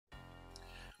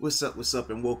What's up,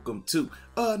 and welcome to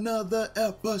another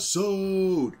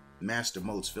episode. Master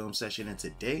Moats film session, and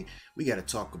today we got to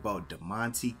talk about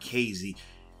Damontae Kazee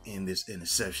in this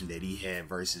interception that he had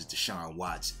versus Deshaun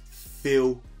Watts.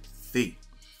 Filthy.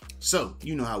 So,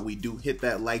 you know how we do. Hit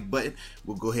that like button.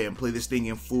 We'll go ahead and play this thing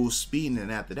in full speed, and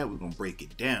then after that, we're going to break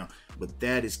it down. But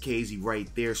that is Kazee right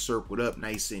there, circled up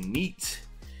nice and neat.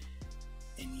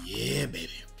 And yeah,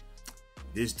 baby.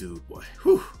 This dude, boy.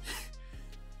 Whew.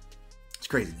 It's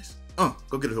craziness. Go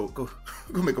get a hold. Go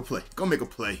make a play. Go make a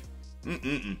play.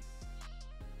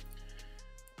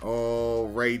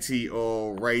 Alrighty.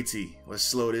 Let's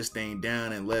slow this thing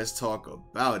down and let's talk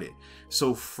about it.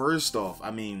 So first off,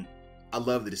 I mean, I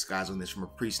love the disguise on this from a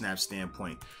pre-snap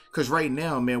standpoint. Because right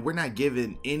now, man, we're not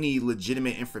given any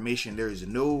legitimate information. There is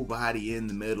nobody in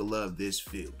the middle of this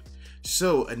field.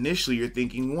 So initially you're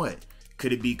thinking, what?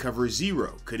 Could it be cover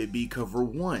 0? Could it be cover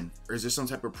 1? Or is there some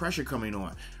type of pressure coming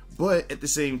on? But at the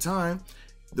same time,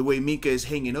 the way Mika is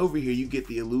hanging over here, you get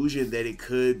the illusion that it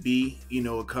could be, you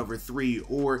know, a cover 3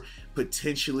 or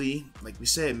potentially, like we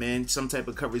said, man, some type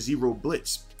of cover 0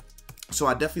 blitz. So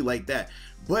I definitely like that.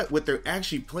 But what they're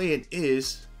actually playing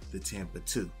is the Tampa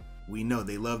 2. We know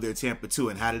they love their Tampa 2.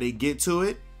 And how do they get to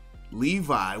it?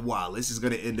 Levi Wallace is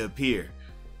going to end up here.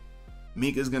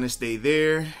 Mika's going to stay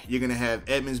there. You're going to have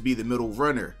Edmonds be the middle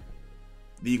runner.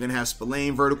 Then you're going to have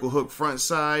Spillane vertical hook front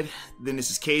side. Then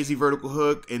this is Kazee vertical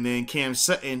hook. And then Cam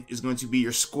Sutton is going to be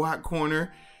your squat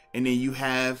corner. And then you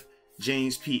have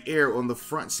James Pierre on the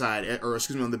front side, or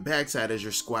excuse me, on the back side as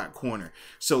your squat corner.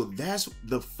 So that's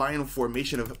the final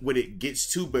formation of what it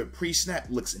gets to, but pre-snap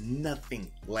looks nothing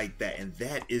like that. And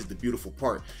that is the beautiful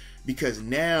part, because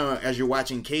now as you're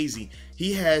watching Kazee,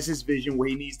 he has his vision where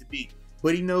he needs to be.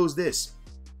 But he knows this.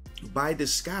 By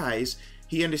disguise,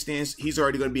 he understands he's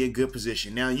already going to be in good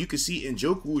position. Now, you can see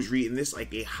Njoku is reading this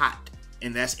like a hot,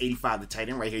 and that's 85, the tight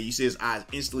end right here. You see his eyes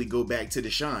instantly go back to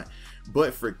Deshaun.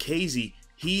 But for Kazee,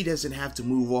 he doesn't have to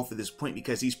move off of this point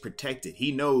because he's protected.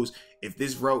 He knows if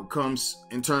this route comes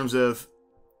in terms of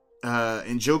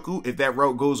Njoku, if that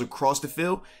route goes across the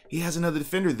field, he has another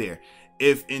defender there.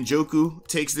 If Njoku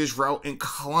takes this route and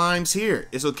climbs here,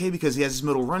 it's okay because he has his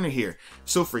middle runner here.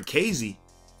 So for Kazee,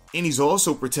 and he's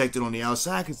also protected on the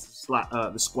outside because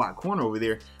the squat corner over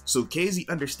there. So Kazee,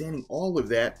 understanding all of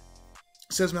that,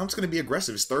 says, man, I'm just going to be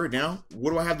aggressive. It's third down.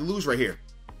 What do I have to lose right here?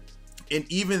 And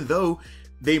even though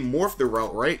they morphed the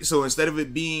route, right? So instead of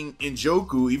it being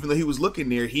Njoku, even though he was looking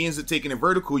there, he ends up taking a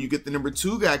vertical. You get the number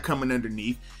 2 guy coming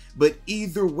underneath. But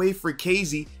either way for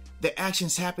Kazee, the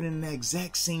action's happening in the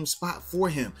exact same spot for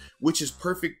him, which is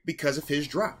perfect because of his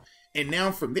drop. And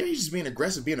now from there, he's just being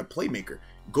aggressive, being a playmaker.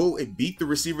 Go and beat the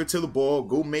receiver to the ball,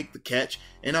 go make the catch.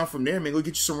 And now from there, man, go get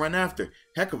you some run after.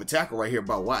 Heck of a tackle right here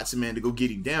by Watson, man, to go get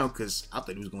him down, because I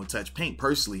thought he was going to touch paint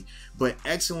personally. But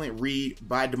excellent read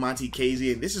by Damontae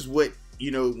Kazee. And this is what, you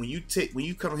know, when you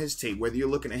cut on his tape, whether you're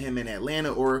looking at him in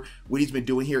Atlanta or what he's been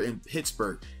doing here in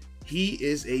Pittsburgh, he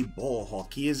is a ball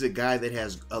hawk. He is a guy that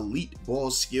has elite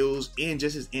ball skills and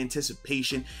just his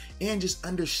anticipation and just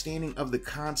understanding of the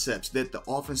concepts that the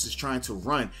offense is trying to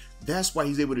run. That's why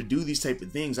he's able to do these type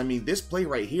of things. I mean, this play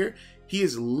right here, he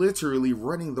is literally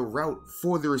running the route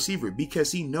for the receiver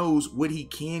because he knows what he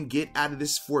can get out of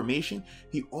this formation.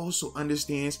 He also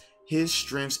understands his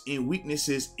strengths and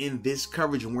weaknesses in this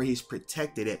coverage and where he's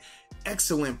protected at.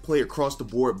 Excellent play across the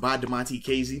board by Damontae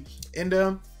Kazee.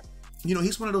 And you know,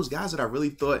 he's one of those guys that I really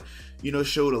thought, you know,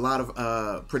 showed a lot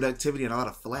of productivity and a lot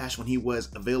of flash when he was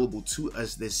available to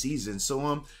us this season.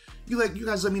 So you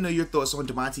guys let me know your thoughts on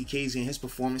Damontae Kazee and his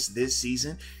performance this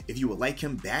season. If you would like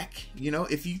him back, you know,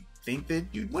 if you think that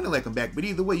you'd want to like him back. But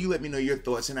either way, you let me know your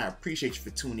thoughts, and I appreciate you for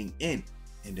tuning in.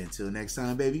 And until next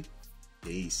time, baby,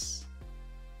 peace.